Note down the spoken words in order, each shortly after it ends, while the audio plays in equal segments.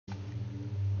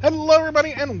Hello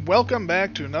everybody and welcome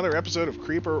back to another episode of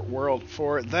Creeper World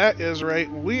 4. That is right,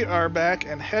 we are back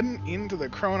and heading into the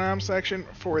Chronom section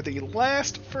for the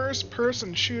last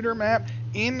first-person shooter map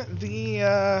in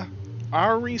the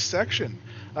RE section.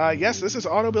 Yes, this is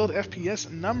Auto Build FPS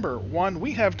number 1.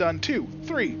 We have done 2,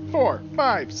 3, 4,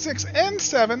 5, 6, and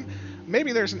 7.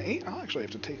 Maybe there's an 8. I'll actually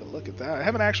have to take a look at that. I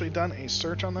haven't actually done a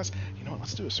search on this. You know what,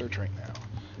 let's do a search right now.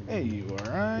 Hey,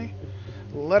 URI.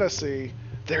 Let us see.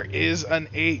 There is an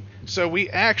 8. So we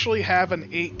actually have an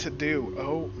 8 to do.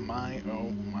 Oh my, oh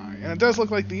my. And it does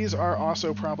look like these are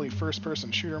also probably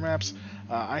first-person shooter maps.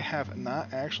 I have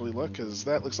not actually looked because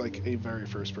that looks like a very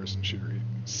first-person shooter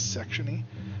section-y.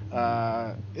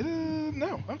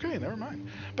 No. Okay, never mind.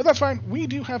 But that's fine. We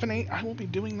do have an 8. I will be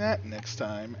doing that next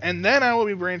time. And then I will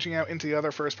be branching out into the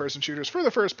other first-person shooters for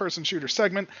the first-person shooter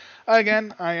segment.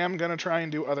 Again, I am going to try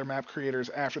and do other map creators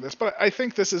after this, but I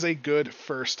think this is a good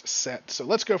first set. So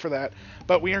let's go for that.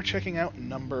 But we are checking out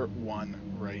number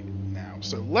 1 right now.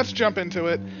 So let's jump into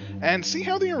it and see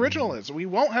how the original is. We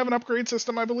won't have an upgrade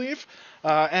system, I believe.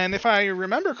 And if I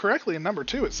remember correctly, in number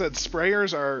 2, it said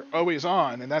sprayers are always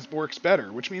on, and that works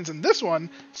better, which means in this one,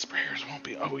 sprayers won't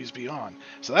always be on.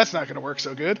 So that's not going to work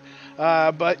so good.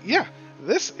 But yeah,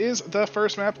 this is the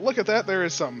first map. Look at that. There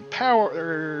is some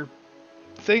power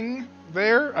thing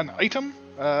there, an item,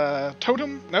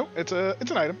 totem. No, it's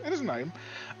an item. It is an item.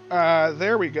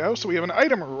 There we go. So we have an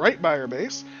item right by our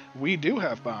base. We do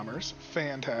have bombers.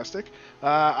 Fantastic.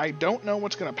 I don't know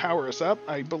what's going to power us up.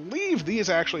 I believe these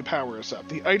actually power us up.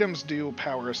 The items do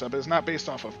power us up. It's not based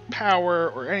off of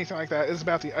power or anything like that. It's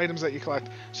about the items that you collect.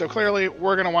 So clearly,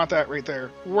 we're going to want that right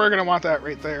there. We're going to want that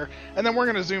right there. And then we're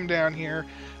going to zoom down here.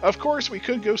 Of course, we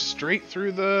could go straight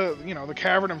through the, the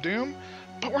Cavern of Doom.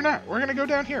 But we're not. We're going to go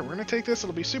down here. We're going to take this.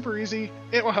 It'll be super easy.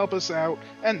 It will help us out.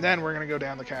 And then we're going to go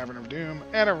down the Cavern of Doom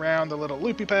and around the little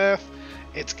loopy path.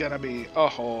 It's going to be a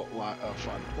whole lot of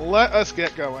fun. Let us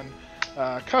get going.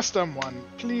 Custom 1.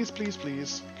 Please, please,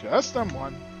 please. Custom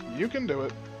 1. You can do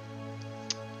it.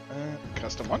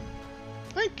 Custom 1.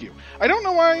 Thank you. I don't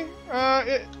know why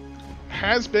it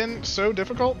has been so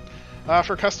difficult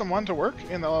for Custom 1 to work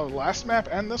in the last map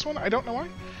and this one. I don't know why.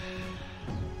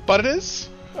 But it is.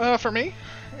 For me,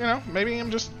 maybe I'm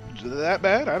just that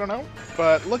bad, I don't know.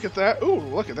 But look at that. Ooh,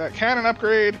 look at that. Cannon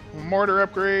upgrade, mortar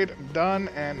upgrade, done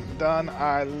and done.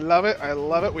 I love it. I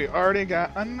love it. We already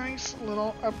got a nice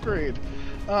little upgrade.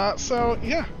 So,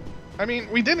 yeah. I mean,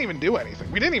 we didn't even do anything.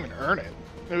 We didn't even earn it.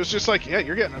 It was just like, yeah,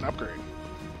 you're getting an upgrade.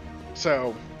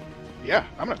 So, yeah,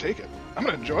 I'm going to take it. I'm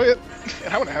going to enjoy it,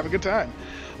 and I'm going to have a good time.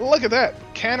 Look at that.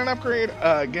 Cannon upgrade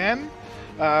again.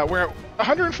 We're at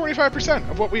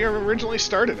 145% of what we originally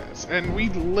started as, and we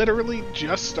literally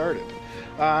just started.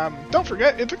 Don't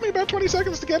forget, it took me about 20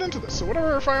 seconds to get into this, so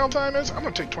whatever our final time is, I'm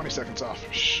going to take 20 seconds off.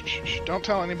 Shh, shh, shh, don't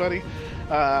tell anybody.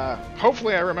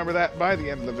 Hopefully I remember that by the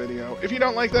end of the video. If you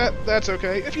don't like that, that's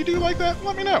okay. If you do like that,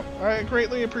 let me know. I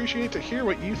greatly appreciate to hear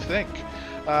what you think.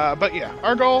 But yeah,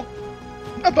 our goal,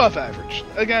 above average.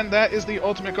 Again, that is the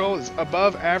ultimate goal, is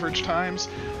above average times.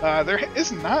 There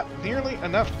is not nearly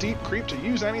enough deep creep to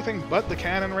use anything but the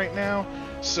cannon right now.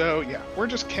 So yeah, we're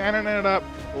just cannoning it up.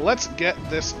 Let's get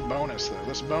this bonus though.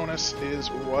 This bonus is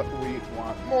what we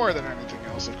want more than anything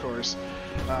else, of course.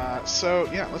 So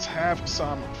yeah, let's have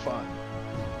some fun.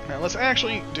 Now let's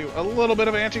actually do a little bit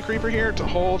of anti-creeper here to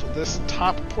hold this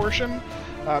top portion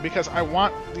because I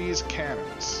want these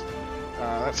cannons.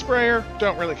 That sprayer,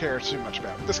 don't really care too much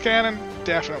about. This cannon,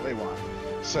 definitely want.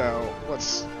 So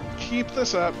let's keep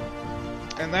this up,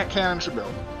 and that cannon should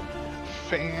build.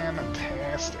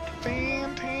 Fantastic,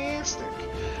 fantastic.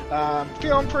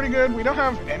 Feeling pretty good. We don't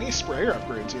have any sprayer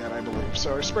upgrades yet, I believe,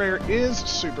 so our sprayer is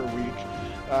super weak.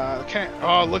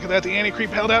 Oh, look at that, the anti-creep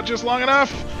held out just long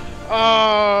enough.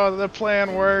 Oh, the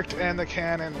plan worked, and the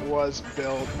cannon was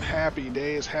built. Happy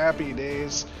days, happy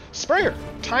days. Sprayer,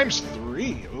 times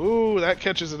 3. Ooh, that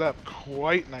catches it up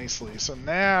quite nicely. So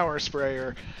now our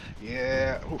sprayer,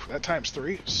 yeah, ooh, that times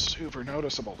 3, super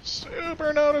noticeable,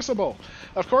 super noticeable.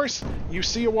 Of course, you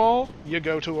see a wall, you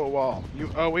go to a wall. You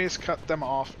always cut them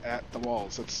off at the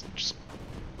walls. It's just,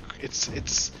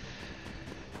 it's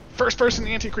first-person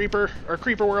anti-creeper, or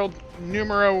Creeper World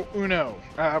numero uno.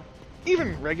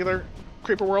 Even regular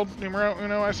Creeper World numero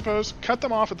uno, I suppose, cut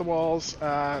them off at the walls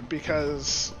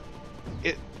because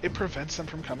it prevents them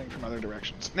from coming from other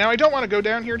directions. Now, I don't want to go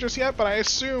down here just yet, but I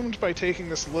assumed by taking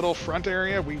this little front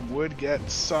area, we would get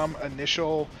some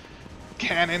initial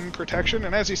cannon protection.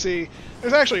 And as you see,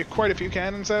 there's actually quite a few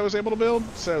cannons that I was able to build,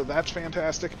 so that's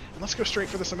fantastic. And let's go straight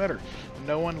for this emitter.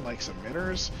 No one likes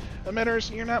emitters.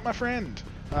 Emitters, you're not my friend.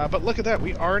 But look at that,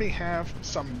 we already have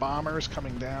some bombers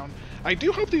coming down. I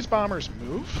do hope these bombers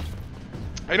move.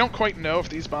 I don't quite know if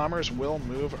these bombers will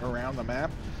move around the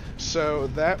map, so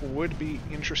that would be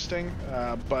interesting.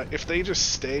 But if they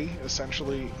just stay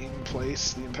essentially in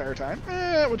place the entire time,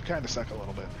 it would kind of suck a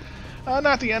little bit.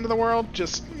 Not the end of the world,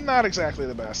 just not exactly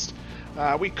the best.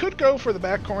 We could go for the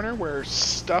back corner where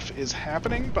stuff is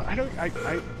happening, but I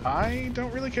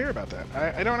don't really care about that.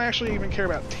 I don't actually even care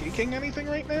about taking anything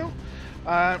right now.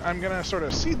 I'm gonna sort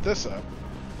of seed this up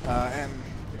and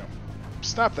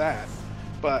stop that.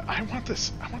 But I want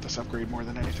this upgrade more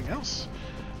than anything else.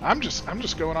 I'm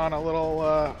just going on a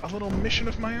little mission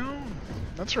of my own.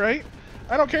 That's right.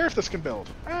 I don't care if this can build.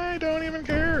 I don't even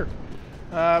care.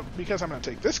 Because I'm going to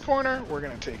take this corner. We're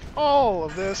going to take all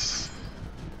of this.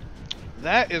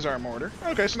 That is our mortar.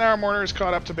 Okay, so now our mortar is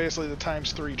caught up to basically the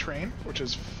 ×3 train, which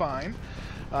is fine.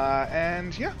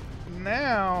 And yeah,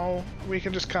 now we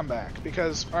can just come back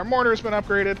because our mortar has been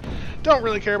upgraded. Don't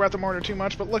really care about the mortar too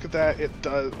much, but look at that. It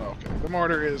does. Okay, the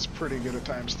mortar is pretty good at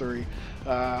 ×3.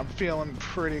 I'm feeling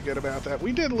pretty good about that.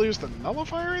 We did lose the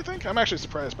nullifier, I think. I'm actually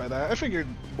surprised by that. I figured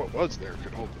what was there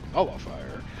could hold the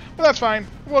nullifier. But that's fine.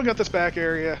 We'll get this back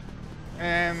area.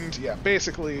 And yeah,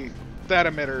 basically that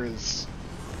emitter is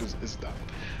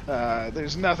done.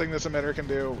 There's nothing this emitter can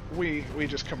do. We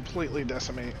just completely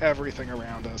decimate everything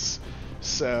around us.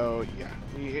 So yeah,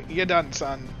 you done,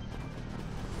 son.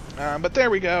 But there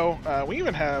we go. We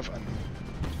even have an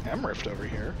M-Rift over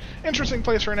here. Interesting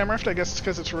place for an M-Rift. I guess it's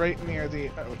because it's right near the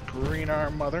Green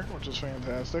Arm Mother, which is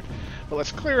fantastic. But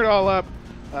let's clear it all up.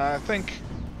 I think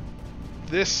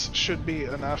this should be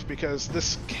enough because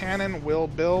this cannon will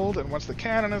build, and once the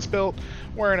cannon is built,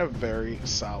 we're in a very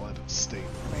solid state.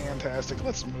 Fantastic.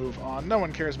 Let's move on. No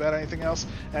one cares about anything else.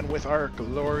 And with our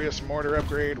glorious mortar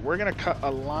upgrade, we're going to cut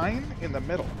a line in the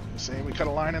middle. See, we cut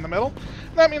a line in the middle.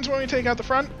 That means when we take out the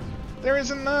front, there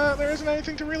isn't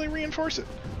anything to really reinforce it.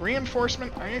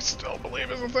 Reinforcement, I still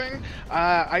believe, is a thing.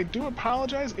 I do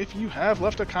apologize if you have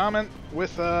left a comment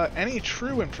with any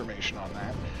true information on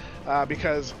that.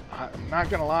 Because I'm not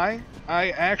gonna lie, I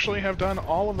actually have done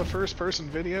all of the first-person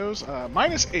videos,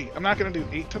 -8. I'm not gonna do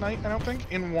 8 tonight, I don't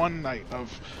think, in one night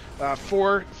of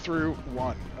 4 through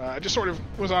 1. I just sort of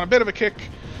was on a bit of a kick,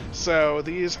 so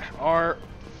these are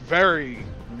very,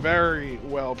 very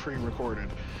well pre-recorded.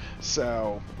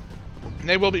 So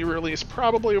they will be released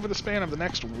probably over the span of the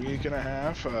next week and a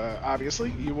half.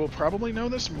 Obviously, you will probably know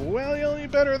this way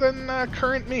better than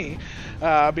current me,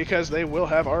 because they will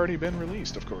have already been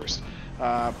released, of course.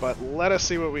 But let us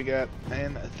see what we get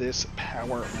in this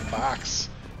power box.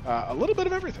 A little bit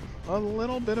of everything. A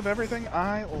little bit of everything.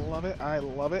 I love it. I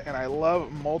love it. And I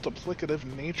love multiplicative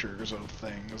natures of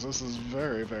things. This is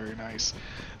very, very nice.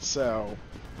 So,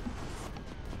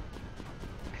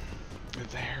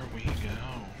 there we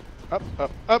go. Up,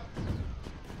 up, up.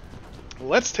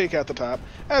 Let's take out the top.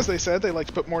 As they said, they like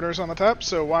to put mortars on the top,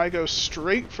 so why go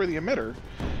straight for the emitter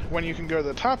when you can go to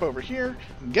the top over here,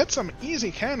 get some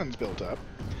easy cannons built up,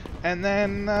 and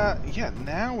then, yeah,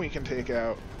 now we can take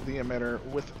out the emitter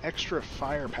with extra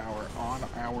firepower on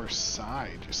our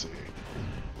side, you see.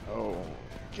 Oh,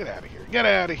 get out of here. Get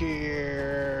out of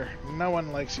here. No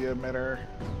one likes you, emitter.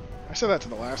 I said that to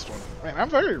the last one. Man, I'm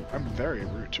very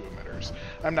rude to emitters.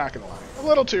 I'm not gonna lie. A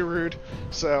little too rude,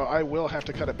 so I will have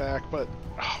to cut it back, but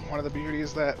one of the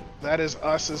beauties that is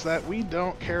us is that we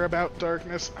don't care about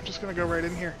darkness. I'm just gonna go right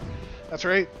in here. That's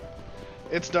right.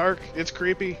 It's dark. It's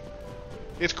creepy.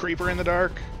 It's creeper in the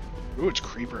dark. Ooh, it's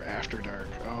creeper after dark.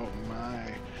 Oh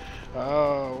my.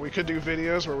 Oh, we could do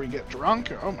videos where we get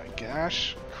drunk. Oh my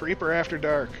gosh. Creeper after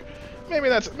dark. Maybe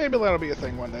that'll be a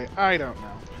thing one day. I don't know.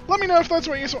 Let me know if that's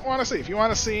what you want to see. If you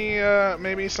want to see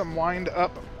maybe some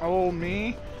wind-up old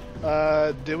me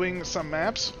doing some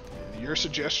maps, your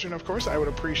suggestion, of course, I would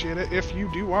appreciate it. If you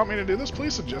do want me to do this,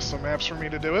 please suggest some maps for me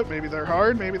to do it. Maybe they're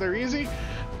hard, maybe they're easy.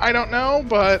 I don't know,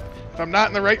 but if I'm not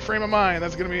in the right frame of mind,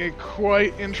 that's going to be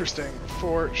quite interesting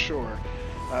for sure.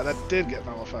 That did get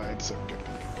nullified, so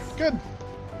good.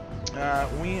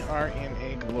 We are in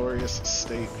a glorious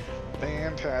state.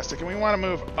 Fantastic. And we want to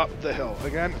move up the hill.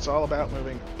 Again, it's all about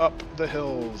moving up the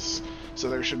hills. So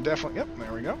there should definitely... Yep,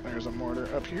 there we go. There's a mortar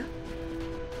up here.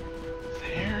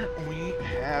 There we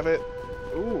have it.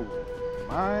 Ooh,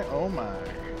 my, oh my.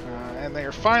 And they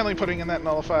are finally putting in that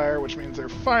nullifier, which means they're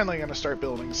finally going to start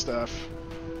building stuff.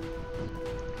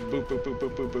 Boop, boop, boop,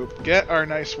 boop, boop, boop. Get our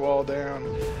nice wall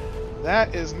down.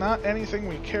 That is not anything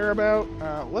we care about.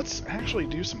 Let's actually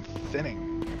do some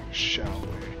thinning, shall we?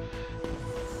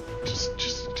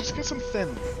 Just get some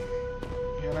thin,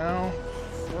 you know?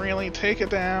 Really take it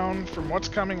down from what's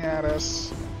coming at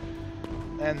us.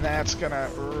 And that's gonna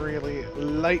really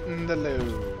lighten the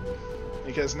load.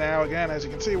 Because now, again, as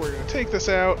you can see, we're going to take this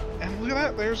out, and look at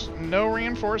that, there's no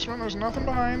reinforcement, there's nothing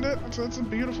behind it. It's a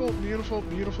beautiful, beautiful,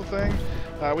 beautiful thing.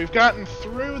 We've gotten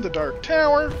through the Dark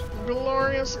Tower.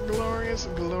 Glorious, glorious,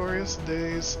 glorious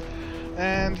days.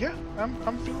 And yeah,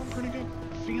 I'm feeling pretty good.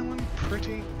 Feeling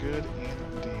pretty good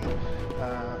indeed.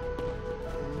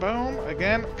 Boom,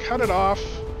 again, cut it off.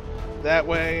 That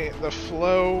way the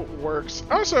flow works.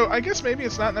 Also, I guess maybe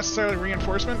it's not necessarily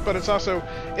reinforcement, but it's also,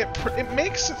 it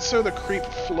makes it so the creep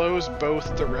flows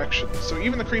both directions. So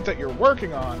even the creep that you're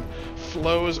working on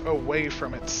flows away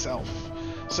from itself.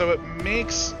 So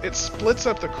it splits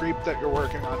up the creep that you're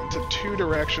working on into two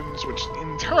directions, which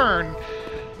in turn,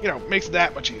 you know, makes it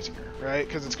that much easier, right?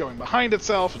 Because it's going behind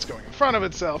itself, it's going in front of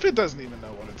itself, it doesn't even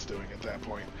know what it's doing at that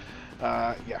point.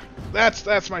 Yeah,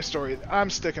 that's my story.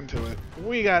 I'm sticking to it.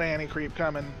 We got anti-creep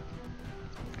coming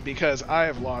because I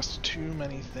have lost too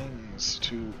many things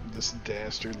to this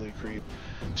dastardly creep.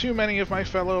 Too many of my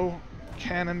fellow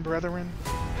cannon brethren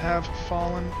have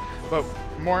fallen, but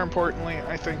more importantly,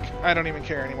 I think I don't even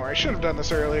care anymore. I should have done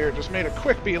this earlier, just made a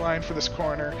quick beeline for this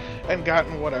corner and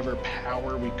gotten whatever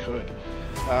power we could.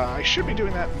 I should be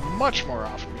doing that much more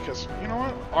often because, you know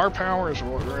what, our power is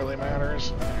what really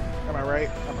matters. Am I right?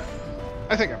 I'm right.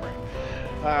 I think I'm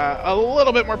right. A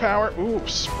little bit more power. Ooh,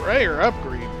 sprayer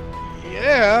upgrade.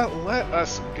 Yeah, let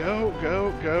us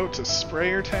go to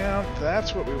Sprayer Town.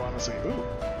 That's what we want to see. Ooh,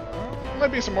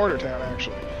 might be some Mortar Town,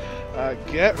 actually.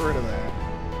 Get rid of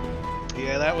that.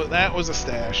 Yeah, that was a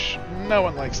stash. No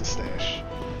one likes a stash.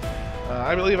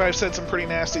 I believe I've said some pretty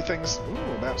nasty things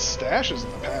about stashes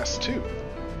in the past, too.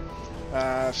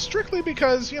 Strictly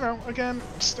because, you know, again,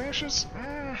 stashes...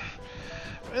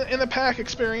 in the pack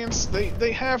experience,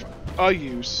 they have a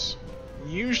use,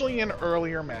 usually in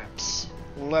earlier maps,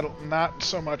 not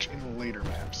so much in later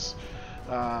maps.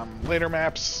 Later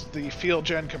maps, the field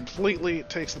gen completely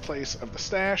takes the place of the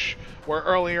stash, where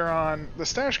earlier on, the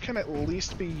stash can at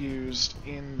least be used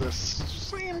in the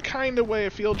same kind of way a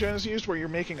field gen is used, where you're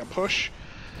making a push.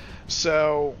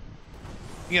 So,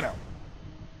 you know,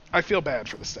 I feel bad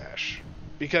for the stash,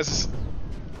 because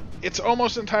its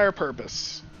almost entire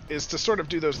purpose is to sort of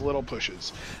do those little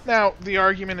pushes. Now, the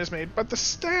argument is made, but the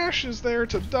stash is there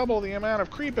to double the amount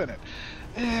of creep in it.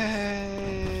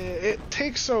 It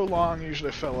takes so long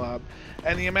usually to fill up,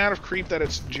 and the amount of creep that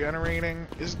it's generating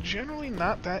is generally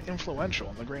not that influential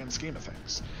in the grand scheme of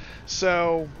things.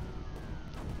 So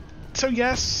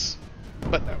yes,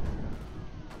 but no.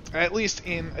 At least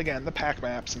in, again, the pack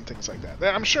maps and things like that.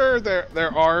 I'm sure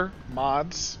there are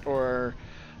mods or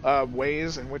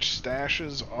ways in which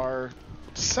stashes are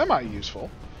semi-useful.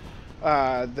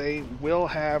 They will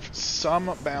have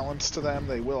some balance to them.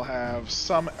 They will have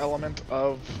some element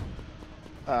of,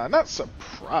 not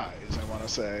surprise, I want to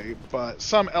say, but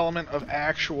some element of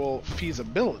actual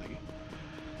feasibility.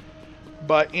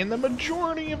 But in the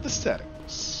majority of the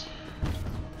settings,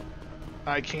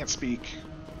 I can't speak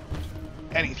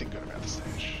anything good about the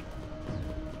stash.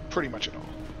 Pretty much at all.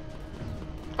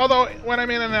 Although, when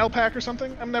I'm in an L pack or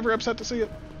something, I'm never upset to see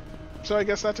it. So I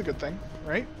guess that's a good thing,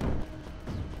 right?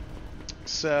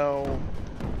 So,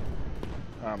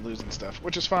 I'm losing stuff,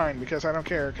 which is fine, because I don't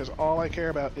care, because all I care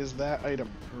about is that item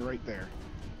right there.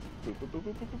 Boop, boop, boop,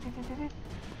 boop, boop, boop, boop, boop.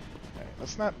 Okay,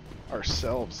 let's not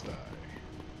ourselves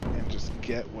die, and just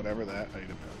get whatever that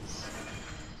item is.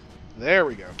 There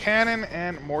we go. Cannon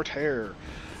and Mortar.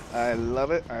 I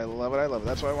love it, I love it, I love it.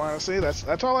 That's what I want to see.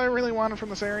 That's all I really wanted from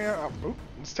this area. Oh,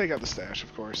 let's take out the stash,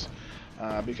 of course.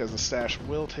 Because the stash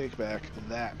will take back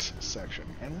that section.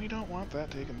 And we don't want that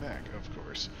taken back, of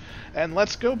course. And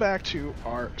let's go back to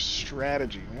our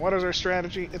strategy. And what is our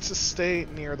strategy? It's to stay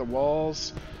near the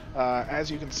walls. As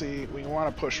you can see, we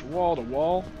want to push wall to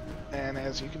wall. And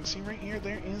as you can see right here,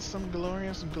 there is some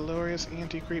glorious, glorious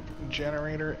anti-creep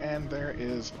generator. And there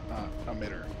is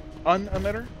emitter.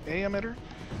 Unemitter? A emitter?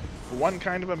 One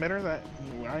kind of emitter that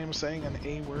I am saying an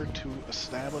A word to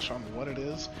establish on what it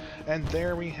is. And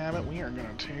there we have it. We are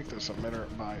going to take this emitter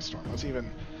by storm. Let's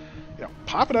even, you know,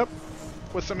 pop it up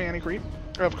with some anti-creep,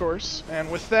 of course.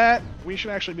 And with that, we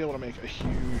should actually be able to make a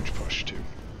huge push, too.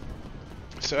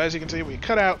 So as you can see, we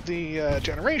cut out the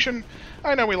generation.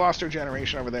 I know we lost our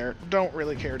generation over there. Don't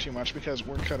really care too much because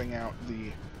we're cutting out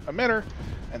the emitter.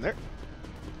 And there...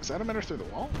 Is that emitter through the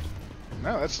wall?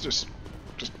 No, that's just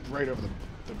right over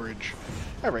the bridge.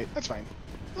 Alright, that's fine.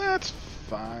 That's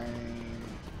fine.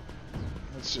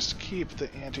 Let's just keep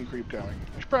the anti-creep going.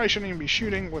 I probably shouldn't even be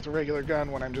shooting with a regular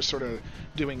gun when I'm just sort of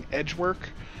doing edge work.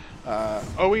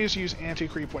 Always use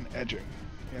anti-creep when edging,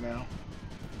 you know?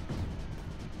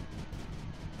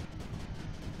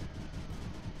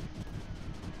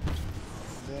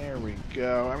 There we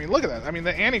go. I mean, look at that. I mean,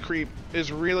 the anti-creep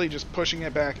is really just pushing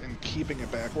it back and keeping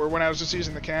it back. Where when I was just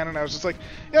using the cannon, I was just like,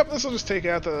 yep, this will just take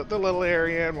out the little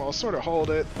area and we'll sort of hold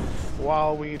it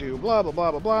while we do blah, blah,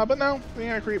 blah, blah, blah. But no, the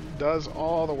anti-creep does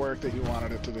all the work that you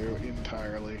wanted it to do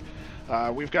entirely.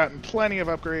 We've gotten plenty of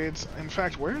upgrades. In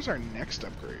fact, where's our next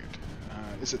upgrade?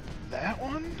 Is it that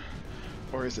one?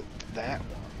 Or is it that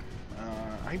one?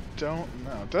 I don't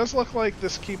know. It does look like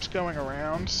this keeps going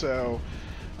around, so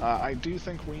I do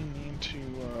think we need to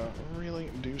really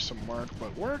do some work,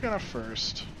 but we're going to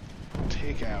first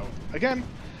take out, again,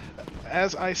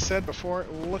 as I said before,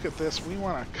 look at this. We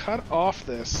want to cut off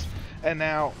this, and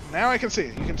now I can see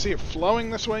it. You can see it flowing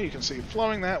this way, you can see it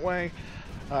flowing that way.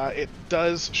 It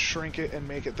does shrink it and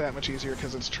make it that much easier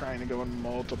because it's trying to go in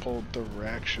multiple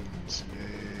directions.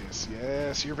 Yes,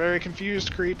 yes, you're very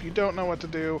confused, creep. You don't know what to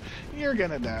do. You're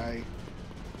gonna die.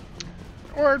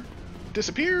 Or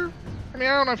disappear. I mean,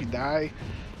 I don't know if you die.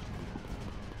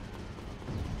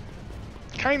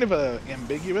 Kind of a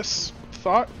ambiguous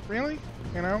thought, really.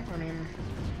 You know, I mean,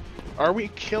 are we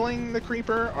killing the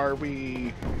creeper? Are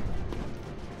we,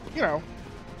 you know,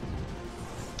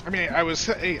 I mean, I would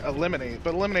say eliminate,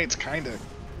 but eliminate's kind of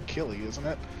killy, isn't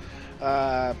it?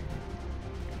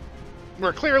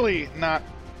 We're clearly not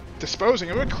disposing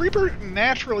of it. Creeper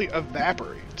naturally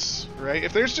evaporates, right?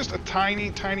 If there's just a tiny,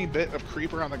 tiny bit of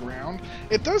creeper on the ground,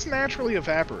 it does naturally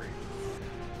evaporate.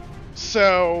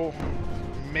 So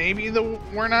maybe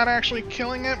we're not actually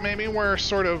killing it. Maybe we're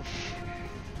sort of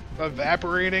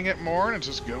evaporating it more and it's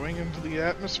just going into the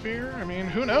atmosphere. I mean,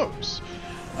 who knows?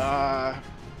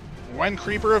 When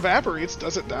creeper evaporates,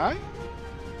 does it die?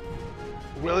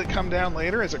 Will it come down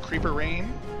later as a creeper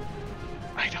rain?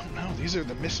 I don't know. These are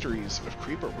the mysteries of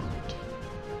Creeper World.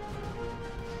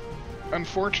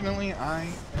 Unfortunately, I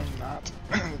am not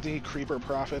the creeper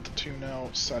prophet to know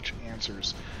such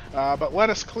answers. But let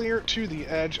us clear to the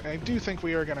edge. I do think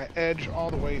we are going to edge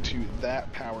all the way to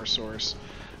that power source.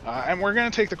 And we're going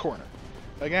to take the corner.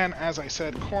 Again, as I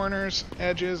said, corners,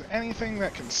 edges, anything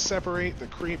that can separate the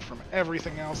creep from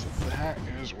everything else, that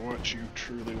is what you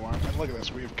truly want. And look at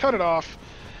this. We've cut it off.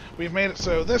 We've made it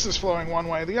so this is flowing one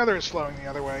way, the other is flowing the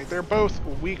other way. They're both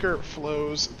weaker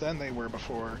flows than they were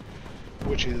before,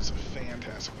 which is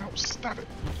fantastic. No, stop it.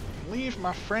 Leave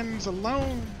my friends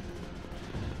alone.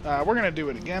 We're going to do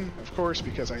it again, of course,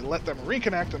 because I let them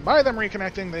reconnect, and by them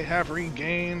reconnecting, they have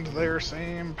regained their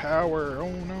same power. Oh,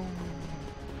 no.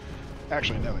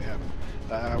 Actually, no, they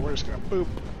haven't. We're just going to boop,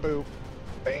 boop,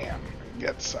 bam,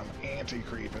 get some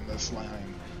anti-creep in this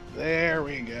line. There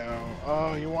we go.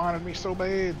 Oh, you wanted me so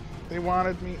bad. They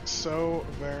wanted me so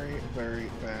very,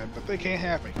 very bad, but they can't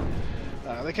have me.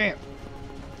 They can't.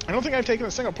 I don't think I've taken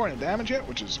a single point of damage yet,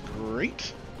 which is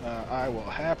great. I will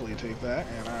happily take that,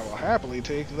 and I will happily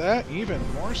take that even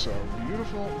more so.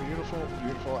 Beautiful, beautiful,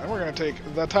 beautiful. And we're going to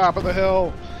take the top of the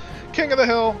hill. King of the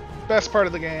hill, best part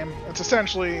of the game. It's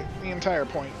essentially the entire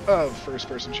point of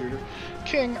first-person shooter.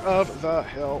 King of the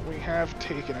hill. We have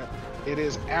taken it. It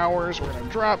is ours. We're going to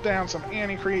drop down some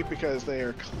anti-creep because they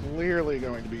are clearly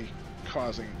going to be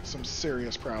causing some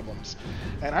serious problems.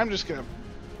 And I'm just going to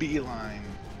beeline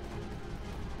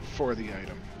for the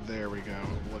item. There we go.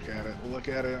 Look at it. Look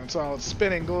at it. It's all its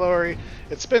spinning glory.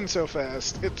 It spins so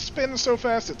fast. It spins so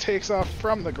fast it takes off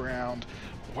from the ground.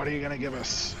 What are you going to give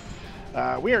us?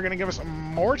 We are going to give us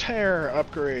mortar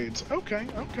upgrades. Okay,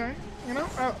 okay. You know,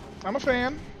 I'm a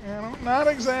fan. You know, not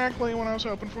exactly what I was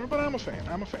hoping for, but I'm a fan.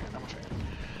 I'm a fan. I'm a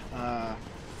fan.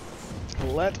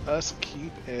 Let us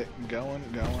keep it going,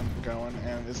 going, going.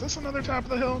 And is this another top of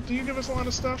the hill? Do you give us a lot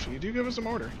of stuff? You do give us a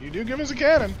mortar. You do give us a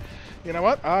cannon. You know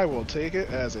what? I will take it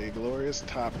as a glorious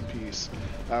top piece.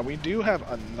 We do have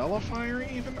a nullifier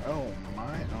even. Oh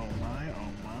my, oh my,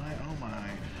 oh my, oh my.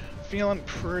 Feeling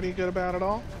pretty good about it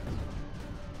all.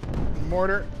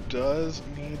 Mortar does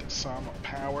need some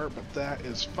power, but that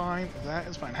is fine. That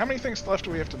is fine. How many things left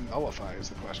do we have to nullify is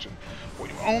the question.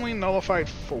 We've only nullified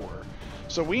 4.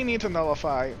 So we need to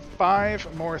nullify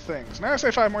 5 more things. Now I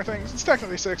say 5 more things, it's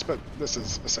technically 6, but this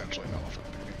is essentially nullified.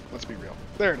 Let's be real.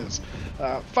 There it is.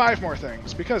 5 more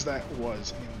things, because that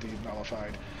was indeed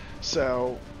nullified.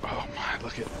 So, oh my,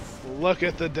 look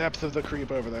at the depth of the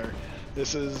creep over there.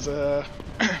 This is,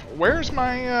 where's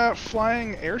my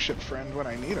flying airship friend when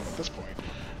I need him at this point?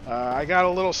 I got a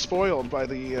little spoiled by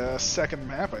the second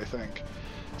map, I think.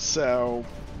 So,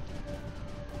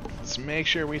 let's make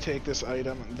sure we take this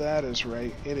item. That is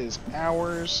right. It is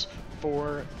ours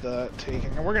for the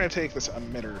taking. And we're going to take this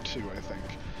emitter too, I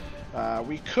think.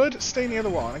 We could stay near the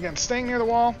wall. And again, staying near the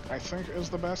wall, I think, is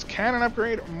the best. Cannon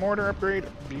upgrade, mortar upgrade,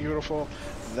 beautiful.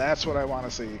 That's what I want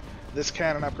to see. This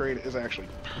cannon upgrade is actually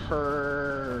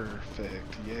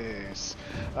perfect. Yes.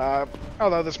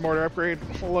 Although this mortar upgrade,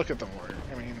 look at the mortar.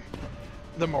 I mean,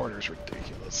 the mortar's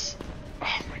ridiculous.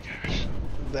 Oh my gosh.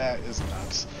 That is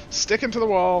nuts. Sticking to the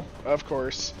wall, of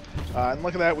course. And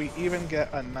look at that, we even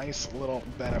get a nice little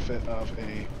benefit of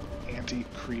a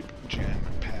anti-creep gen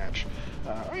patch.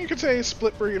 Or you could say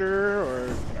split breeder, or,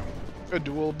 you know, a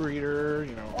dual breeder,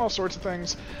 you know, all sorts of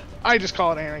things. I just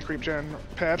call it anti-creep gen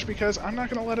patch because I'm not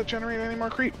going to let it generate any more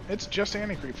creep. It's just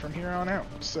anti-creep from here on out.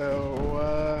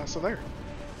 So,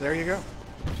 there you go.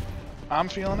 I'm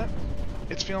feeling it.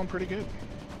 It's feeling pretty good.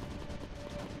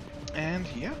 And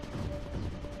yeah.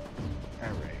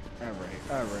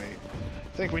 Alright.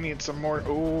 I think we need some more.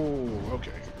 Oh,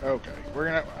 okay.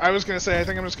 I was gonna say I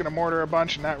think I'm just gonna mortar a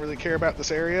bunch and not really care about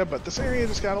this area, but this area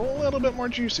just got a little bit more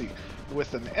juicy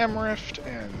with an M-Rift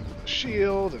and the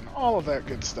shield and all of that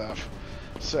good stuff.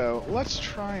 So let's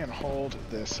try and hold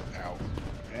this out,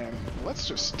 and let's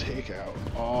just take out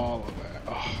all of that.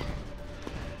 Oh.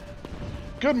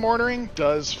 Good mortaring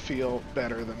does feel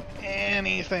better than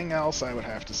anything else, I would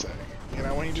have to say. You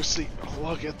know, when you just see,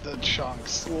 look at the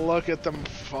chunks, look at them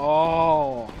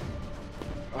fall.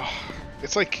 Oh,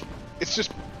 it's like, it's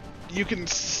just, you can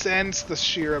sense the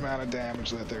sheer amount of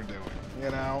damage that they're doing,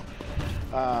 you know?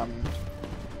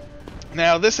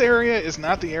 Now, this area is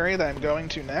not the area that I'm going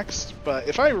to next, but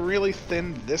if I really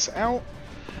thin this out,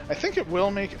 I think it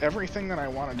will make everything that I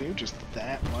want to do just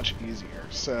that much easier.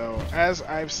 So, as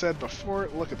I've said before,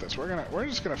 look at this. We're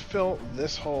just gonna fill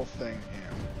this whole thing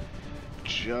in.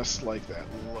 Just like that.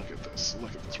 Look at this.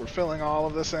 We're filling all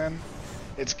of this in.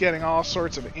 It's getting all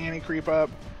sorts of anti-creep up,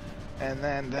 and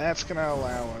then that's going to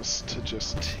allow us to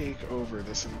just take over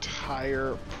this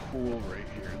entire pool right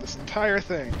here. This entire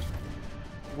thing.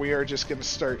 We are just going to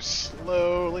start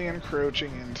slowly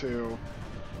encroaching into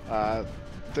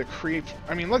the creep.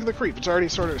 I mean, look at the creep. It's already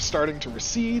sort of starting to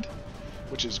recede,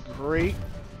 which is great.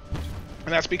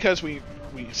 And that's because we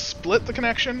split the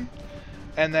connection,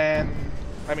 and then,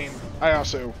 I mean, I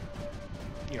also,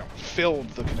 you know, filled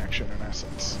the connection in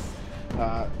essence.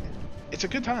 It's a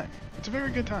good time. It's a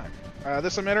very good time.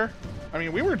 This emitter, I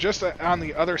mean, we were just on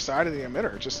the other side of the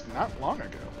emitter just not long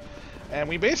ago. And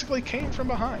we basically came from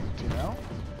behind, you know?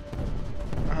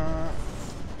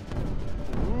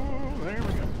 Ooh, there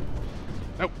we go.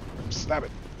 Nope, stop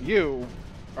it. You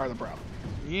are the problem.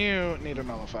 You need a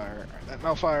nullifier. Right, that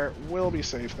nullifier will be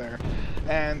safe there.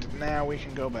 And now we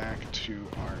can go back to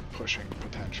our pushing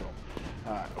potential.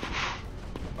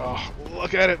 Oh,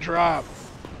 look at it drop.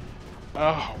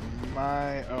 Oh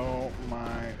my,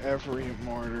 every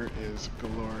mortar is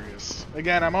glorious.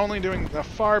 Again, I'm only doing the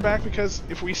far back because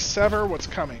if we sever what's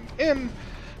coming in,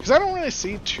 because I don't really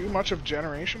see too much of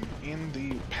generation in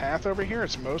the path over here,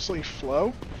 it's mostly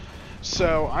flow.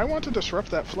 So I want to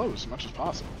disrupt that flow as much as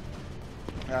possible.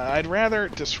 I'd rather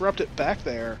disrupt it back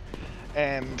there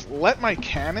and let my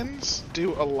cannons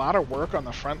do a lot of work on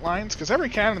the front lines, because every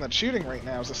cannon that's shooting right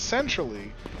now is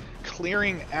essentially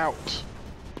clearing out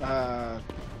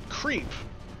creep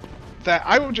that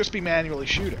I would just be manually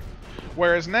shooting.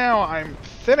 Whereas now I'm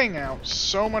thinning out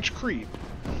so much creep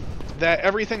that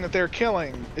everything that they're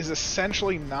killing is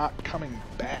essentially not coming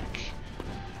back,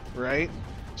 right?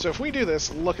 So if we do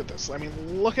this, look at this. I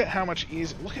mean, look at how much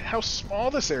easy, look at how small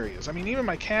this area is. I mean, even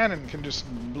my cannon can just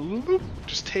bloop,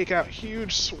 just take out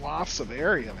huge swaths of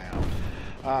area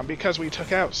now, because we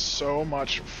took out so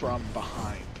much from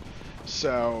behind.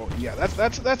 So yeah,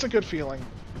 that's a good feeling.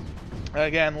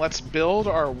 Again, let's build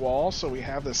our wall so we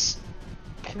have this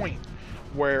point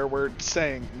where we're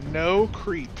saying no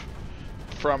creep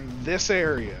from this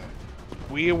area.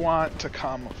 We want to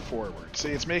come forward. See,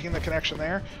 it's making the connection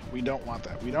there. We don't want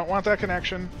that. We don't want that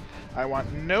connection. I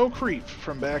want no creep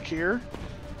from back here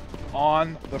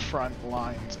on the front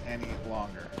lines any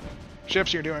longer.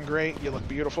 Ships, you're doing great. You look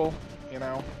beautiful. You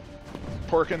know,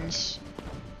 Porkins,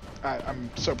 I'm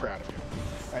so proud of you.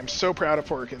 I'm so proud of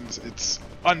Porkins. It's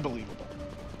unbelievable.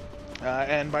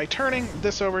 And by turning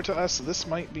this over to us, this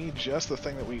might be just the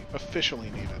thing that we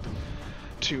officially needed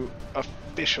to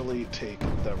officially take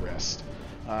the rest.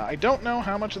 I don't know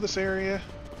how much of this area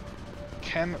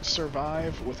can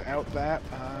survive without that.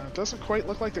 Doesn't quite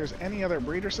look like there's any other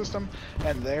breeder system,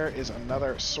 and there is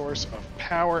another source of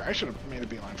power. I should have made a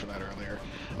beeline for that earlier.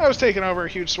 I was taking over a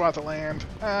huge swath of land.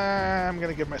 I'm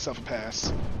gonna give myself a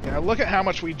pass. You know, look at how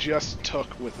much we just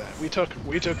took with that. We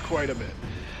took quite a bit.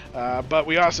 But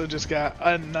we also just got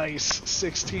a nice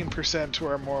 16% to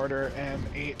our mortar and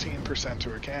 18%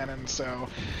 to our cannon. So,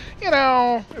 you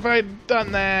know, if I'd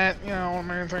done that, you know,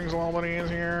 made things a little bit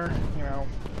easier, you know,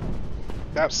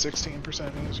 about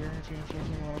 16% easier, if you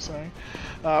want to say.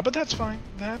 But that's fine.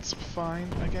 That's fine.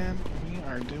 Again, we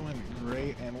are doing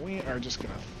great, and we are just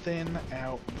going to thin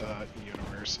out the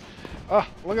universe. Oh,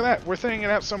 look at that. We're thinning it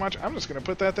out so much. I'm just going to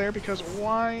put that there because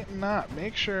why not?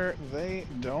 Make sure they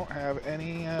don't have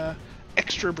any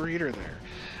extra breeder there.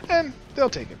 And they'll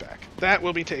take it back. That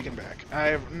will be taken back. I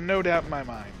have no doubt in my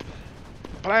mind.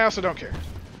 But I also don't care.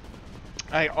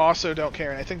 I also don't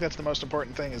care, and I think that's the most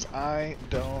important thing, is I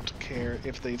don't care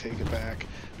if they take it back.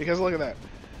 Because look at that.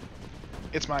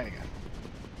 It's mine again.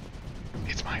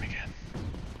 It's mine again.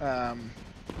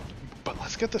 But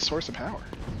let's get the source of power.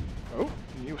 Oh,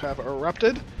 you have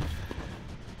erupted.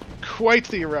 Quite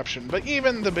the eruption, but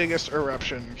even the biggest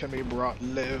eruption can be brought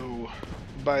low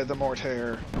by the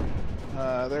mortar.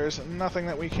 There's nothing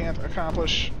that we can't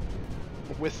accomplish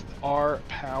with our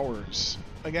powers.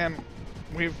 Again,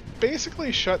 we've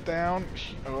basically shut down...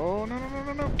 Oh,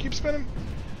 no. Keep spinning.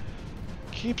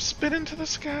 Keep spinning to the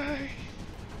sky.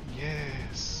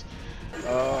 Yes.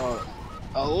 A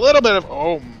little bit of...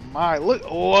 Oh, my.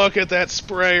 Look at that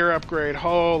sprayer upgrade.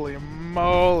 Holy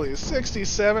moly.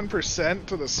 67%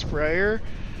 to the sprayer?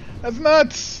 That's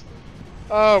nuts.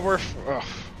 Oh,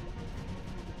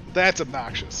 that's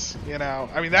obnoxious. You know?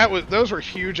 I mean, those were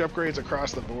huge upgrades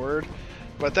across the board.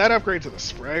 But that upgrade to the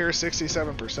sprayer,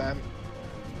 67%...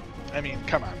 I mean,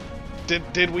 come on.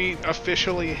 Did we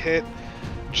officially hit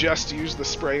just use the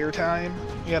sprayer time?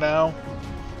 You know,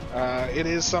 it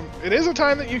is a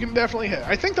time that you can definitely hit.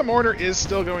 I think the mortar is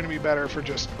still going to be better for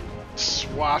just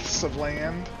swaths of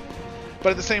land, but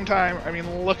at the same time, I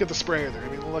mean, look at the sprayer there. I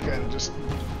mean, look at it, just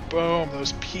boom,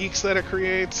 those peaks that it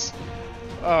creates.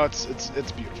 Oh, it's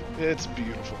beautiful. It's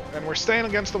beautiful, and we're staying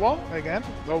against the wall again.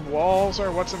 The walls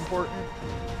are what's important.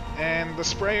 And the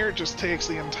sprayer just takes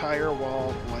the entire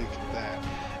wall like that.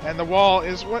 And the wall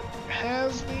is what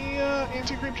has the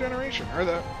anti-creep generation, or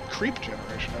the creep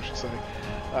generation, I should say.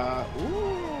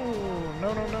 Ooh,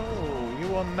 no. You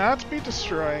will not be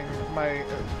destroying my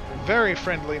very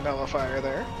friendly nullifier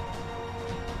there.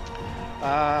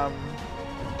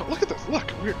 But look at this.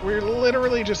 Look, we're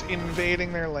literally just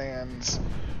invading their lands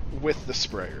with the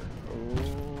sprayer. Oh,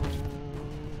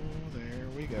 there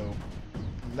we go.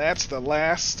 And that's the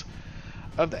last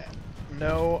of that.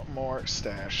 No more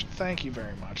stash. Thank you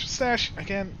very much. Stash,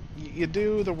 again, you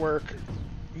do the work,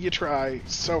 you try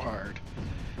so hard,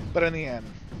 but in the end,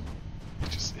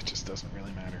 it just doesn't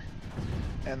really matter.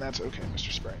 And that's okay,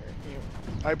 Mr. Sprayer.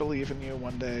 I believe in you.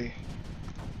 One day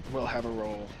we'll have a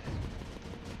role.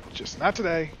 Just not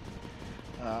today.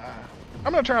 I'm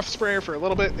going to turn off the sprayer for a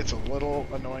little bit. It's a little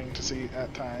annoying to see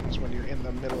at times when you're in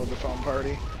the middle of the foam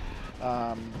party.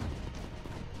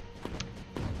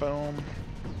 Boom.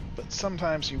 But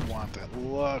sometimes you want that.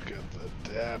 Look at the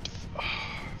depth.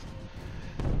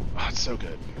 Oh, it's so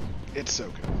good. It's so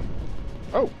good.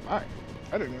 Oh, my.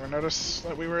 I didn't even notice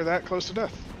that we were that close to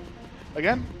death.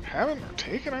 Again, haven't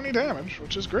taken any damage,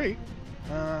 which is great.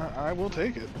 I will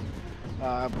take it.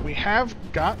 We have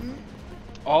gotten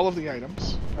all of the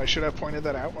items. I should have pointed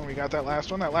that out when we got that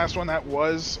last one. That last one, that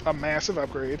was a massive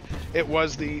upgrade. It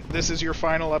was the, this is your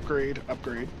final upgrade,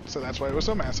 so that's why it was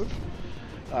so massive.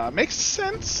 Makes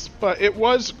sense, but it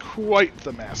was quite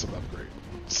the massive upgrade.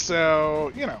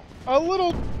 So, you know, a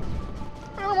little,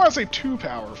 I don't want to say too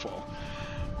powerful,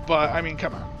 but, I mean,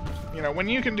 come on. You know, when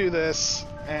you can do this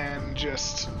and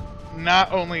just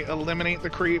not only eliminate the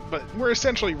creep, but we're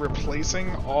essentially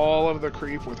replacing all of the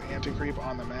creep with anti-creep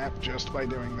on the map just by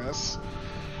doing this.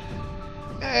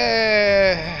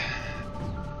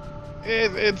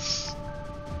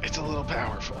 It's a little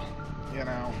powerful, you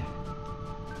know.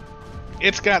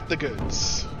 It's got the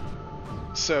goods,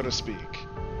 so to speak,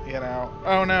 you know.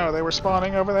 Oh no, they were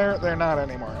spawning over there? They're not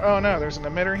anymore. Oh no, there's an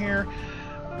emitter here?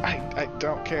 I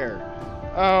don't care.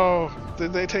 Oh,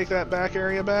 did they take that back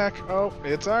area back? Oh,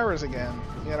 it's ours again,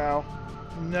 you know.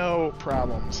 No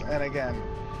problems. And again,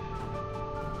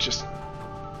 just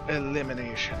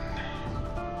elimination.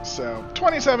 So,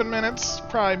 27 minutes,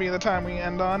 probably be the time we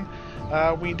end on.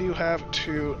 We do have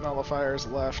 2 nullifiers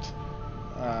left.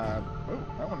 Oh,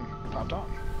 that one popped on.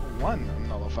 1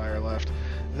 nullifier left.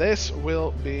 This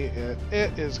will be it.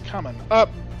 It is coming up.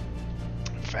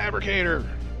 Fabricator,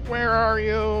 where are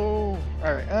you?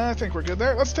 Alright, I think we're good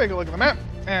there. Let's take a look at the map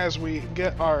as we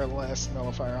get our last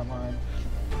nullifier online.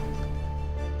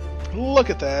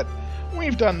 Look at that.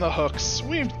 We've done the hooks.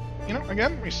 We've, you know,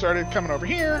 again, we started coming over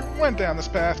here, went down this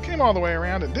path, came all the way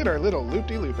around, and did our little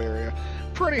loop-de-loop area.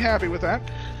 Pretty happy with that.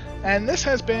 And this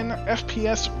has been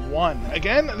FPS 1.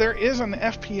 Again, there is an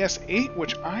FPS 8,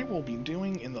 which I will be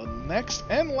doing in the next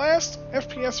and last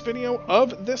FPS video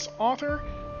of this author.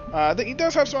 He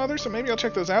does have some others, so maybe I'll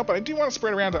check those out, but I do want to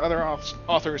spread around to other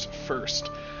authors first,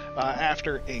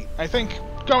 after 8. I think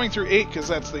going through 8, because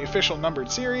that's the official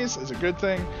numbered series, is a good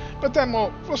thing, but then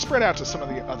we'll spread out to some of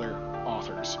the other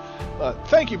authors.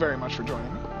 Thank you very much for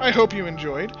joining me. I hope you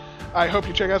enjoyed. I hope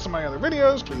you check out some of my other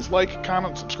videos. Please like,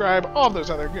 comment, subscribe, all of those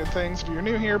other good things. If you're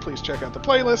new here, please check out the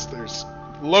playlist. There's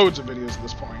loads of videos at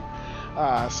this point.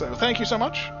 So thank you so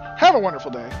much. Have a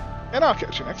wonderful day, and I'll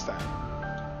catch you next time.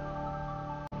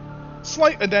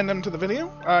 Slight addendum to the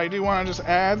video. I do want to just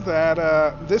add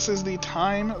that this is the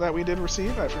time that we did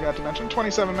receive. I forgot to mention,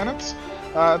 27 minutes.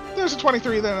 There's a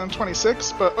 23, then a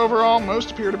 26, but overall,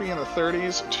 most appear to be in the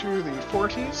 30s to the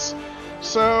 40s.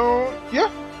 So,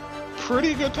 yeah,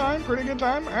 pretty good time, pretty good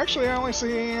time. Actually, I only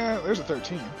see, there's a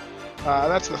 13.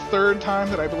 That's the third time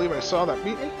that I believe I saw that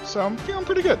beat me, so I'm feeling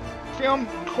pretty good. Feeling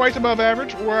quite above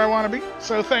average where I want to be,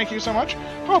 so thank you so much.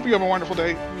 Hope you have a wonderful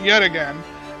day yet again,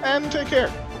 and take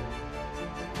care.